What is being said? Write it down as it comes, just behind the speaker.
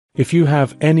If you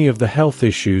have any of the health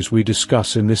issues we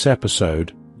discuss in this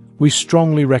episode, we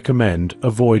strongly recommend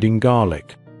avoiding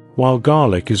garlic. While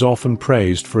garlic is often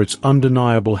praised for its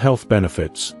undeniable health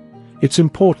benefits, it's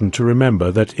important to remember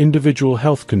that individual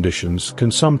health conditions can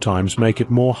sometimes make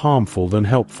it more harmful than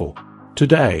helpful.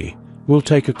 Today, we'll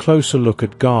take a closer look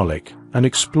at garlic and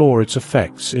explore its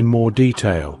effects in more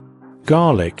detail.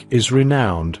 Garlic is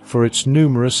renowned for its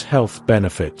numerous health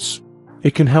benefits.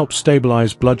 It can help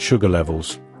stabilize blood sugar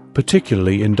levels,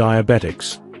 particularly in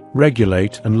diabetics,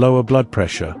 regulate and lower blood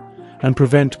pressure, and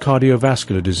prevent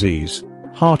cardiovascular disease,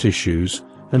 heart issues,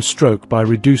 and stroke by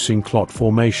reducing clot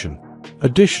formation.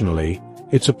 Additionally,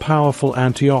 it's a powerful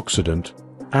antioxidant,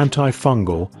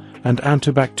 antifungal, and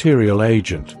antibacterial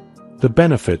agent. The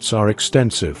benefits are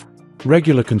extensive.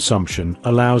 Regular consumption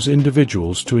allows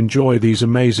individuals to enjoy these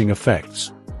amazing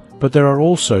effects, but there are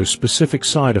also specific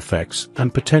side effects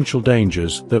and potential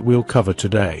dangers that we'll cover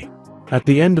today. At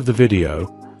the end of the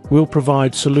video, we'll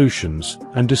provide solutions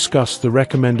and discuss the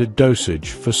recommended dosage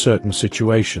for certain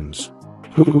situations.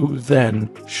 Who, then,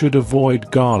 should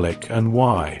avoid garlic and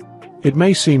why? It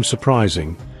may seem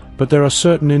surprising, but there are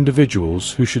certain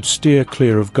individuals who should steer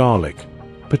clear of garlic,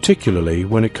 particularly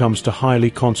when it comes to highly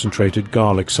concentrated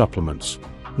garlic supplements.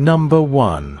 Number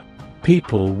 1.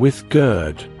 People with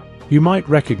GERD. You might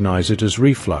recognize it as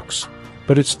reflux,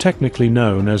 but it's technically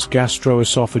known as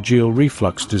gastroesophageal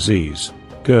reflux disease,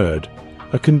 GERD,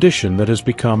 a condition that has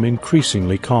become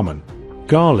increasingly common.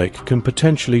 Garlic can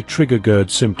potentially trigger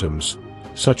GERD symptoms,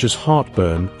 such as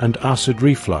heartburn and acid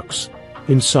reflux,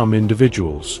 in some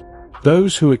individuals.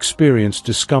 Those who experience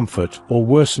discomfort or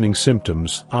worsening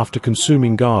symptoms after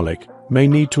consuming garlic may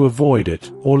need to avoid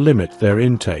it or limit their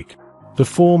intake. The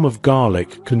form of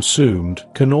garlic consumed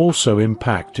can also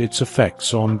impact its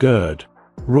effects on GERD.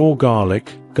 Raw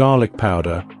garlic, garlic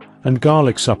powder, and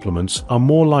garlic supplements are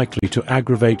more likely to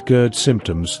aggravate GERD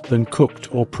symptoms than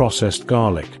cooked or processed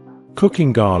garlic.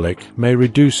 Cooking garlic may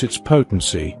reduce its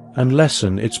potency and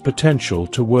lessen its potential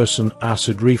to worsen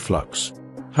acid reflux.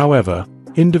 However,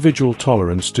 individual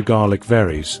tolerance to garlic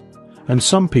varies, and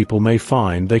some people may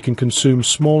find they can consume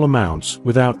small amounts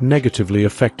without negatively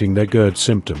affecting their GERD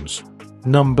symptoms.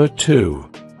 Number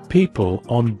 2. People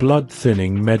on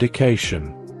blood-thinning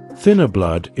medication. Thinner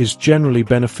blood is generally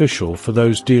beneficial for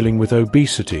those dealing with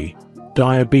obesity,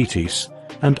 diabetes,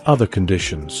 and other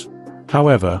conditions.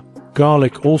 However,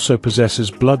 garlic also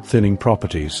possesses blood-thinning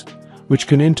properties, which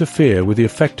can interfere with the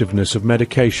effectiveness of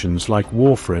medications like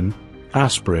warfarin,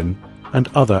 aspirin, and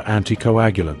other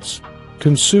anticoagulants.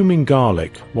 Consuming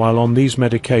garlic while on these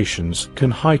medications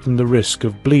can heighten the risk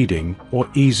of bleeding or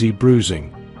easy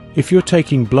bruising. If you're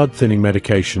taking blood-thinning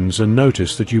medications and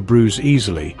notice that you bruise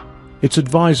easily, it's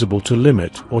advisable to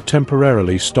limit or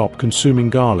temporarily stop consuming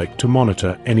garlic to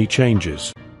monitor any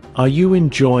changes. Are you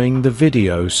enjoying the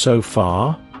video so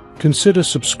far? Consider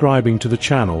subscribing to the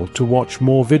channel to watch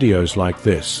more videos like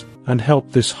this and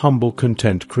help this humble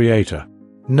content creator.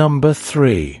 Number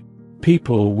 3.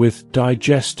 People with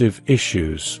digestive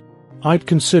issues. I'd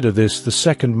consider this the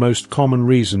second most common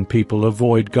reason people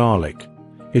avoid garlic.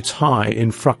 It's high in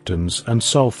fructans and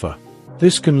sulfur.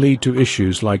 This can lead to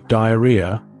issues like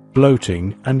diarrhea,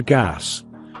 bloating, and gas,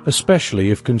 especially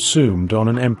if consumed on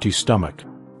an empty stomach.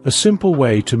 A simple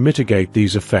way to mitigate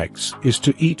these effects is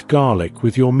to eat garlic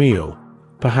with your meal,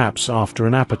 perhaps after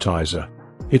an appetizer.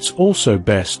 It's also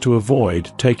best to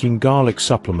avoid taking garlic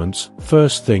supplements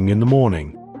first thing in the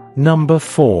morning. Number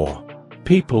 4.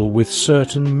 People with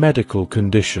certain medical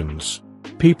conditions.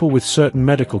 People with certain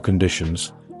medical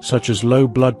conditions, such as low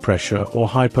blood pressure or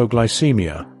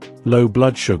hypoglycemia, low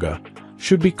blood sugar,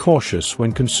 should be cautious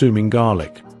when consuming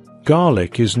garlic.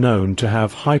 Garlic is known to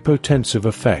have hypotensive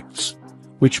effects,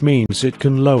 which means it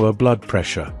can lower blood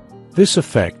pressure. This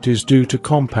effect is due to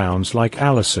compounds like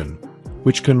allicin,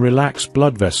 which can relax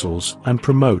blood vessels and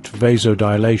promote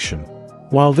vasodilation.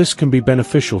 While this can be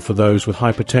beneficial for those with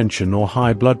hypertension or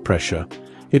high blood pressure,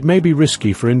 it may be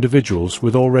risky for individuals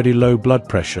with already low blood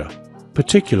pressure,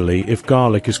 particularly if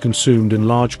garlic is consumed in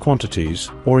large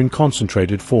quantities or in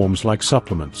concentrated forms like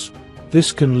supplements.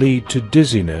 This can lead to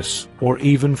dizziness or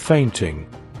even fainting.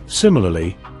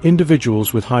 Similarly,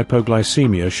 individuals with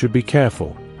hypoglycemia should be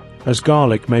careful, as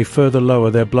garlic may further lower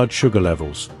their blood sugar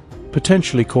levels,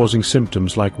 potentially causing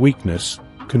symptoms like weakness,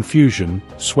 confusion,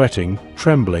 sweating,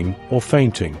 trembling, or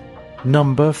fainting.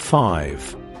 Number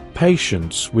 5.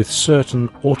 Patients with certain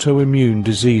autoimmune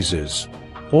diseases.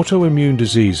 Autoimmune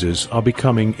diseases are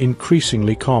becoming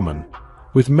increasingly common,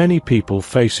 with many people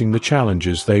facing the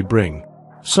challenges they bring.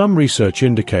 Some research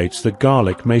indicates that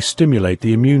garlic may stimulate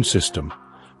the immune system,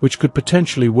 which could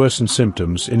potentially worsen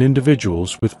symptoms in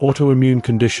individuals with autoimmune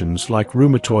conditions like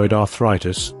rheumatoid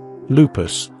arthritis,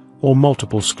 lupus, or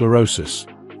multiple sclerosis.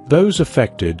 Those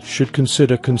affected should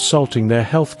consider consulting their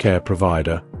healthcare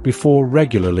provider before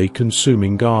regularly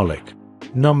consuming garlic.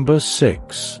 Number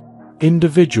 6.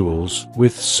 Individuals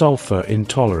with sulfur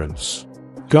intolerance.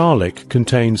 Garlic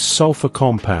contains sulfur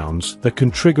compounds that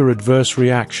can trigger adverse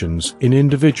reactions in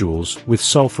individuals with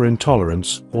sulfur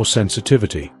intolerance or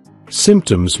sensitivity.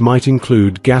 Symptoms might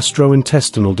include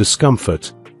gastrointestinal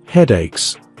discomfort,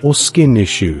 headaches, or skin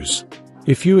issues.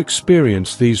 If you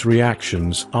experience these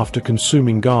reactions after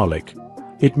consuming garlic,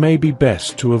 it may be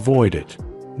best to avoid it.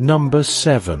 Number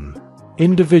 7.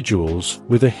 Individuals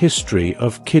with a history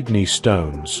of kidney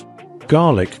stones.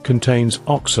 Garlic contains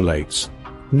oxalates,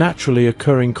 naturally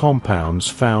occurring compounds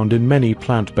found in many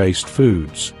plant-based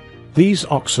foods. These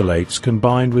oxalates can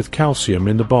bind with calcium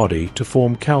in the body to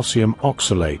form calcium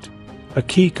oxalate, a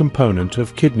key component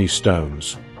of kidney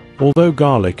stones. Although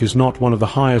garlic is not one of the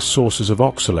highest sources of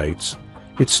oxalates,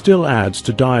 it still adds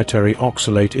to dietary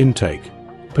oxalate intake,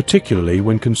 particularly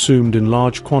when consumed in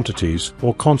large quantities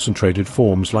or concentrated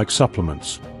forms like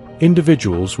supplements.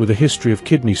 Individuals with a history of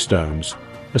kidney stones,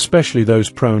 especially those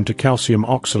prone to calcium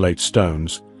oxalate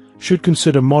stones, should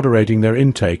consider moderating their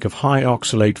intake of high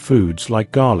oxalate foods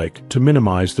like garlic to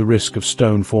minimize the risk of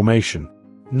stone formation.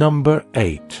 Number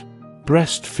 8.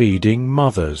 Breastfeeding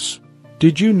mothers.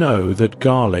 Did you know that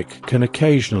garlic can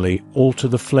occasionally alter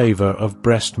the flavor of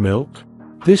breast milk?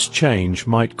 This change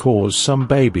might cause some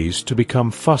babies to become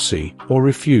fussy or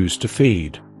refuse to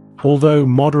feed. Although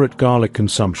moderate garlic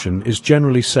consumption is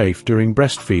generally safe during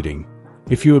breastfeeding,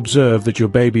 if you observe that your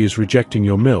baby is rejecting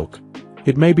your milk,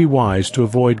 it may be wise to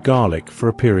avoid garlic for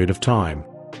a period of time.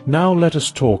 Now let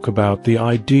us talk about the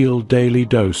ideal daily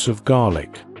dose of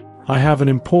garlic. I have an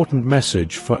important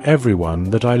message for everyone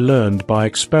that I learned by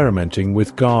experimenting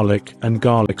with garlic and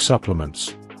garlic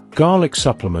supplements. Garlic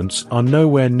supplements are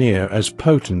nowhere near as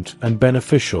potent and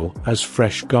beneficial as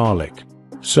fresh garlic.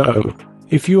 So,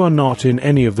 if you are not in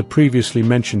any of the previously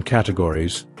mentioned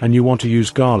categories and you want to use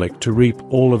garlic to reap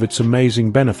all of its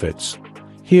amazing benefits,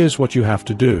 here's what you have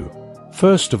to do.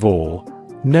 First of all,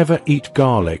 never eat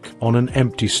garlic on an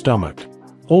empty stomach.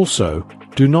 Also,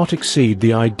 do not exceed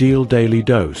the ideal daily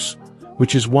dose,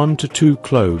 which is 1 to 2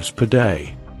 cloves per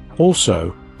day.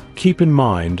 Also, keep in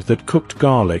mind that cooked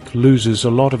garlic loses a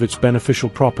lot of its beneficial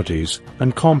properties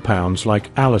and compounds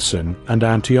like allicin and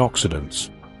antioxidants.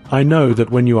 I know that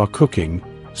when you are cooking,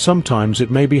 sometimes it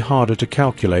may be harder to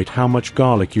calculate how much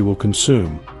garlic you will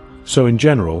consume, so in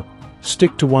general,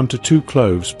 stick to 1 to 2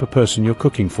 cloves per person you're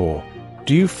cooking for.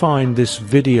 Do you find this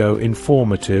video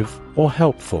informative or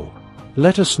helpful?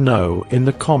 Let us know in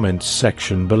the comments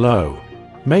section below.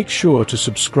 Make sure to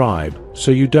subscribe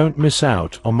so you don't miss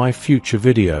out on my future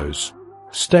videos.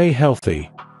 Stay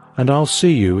healthy, and I'll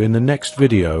see you in the next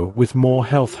video with more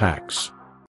health hacks.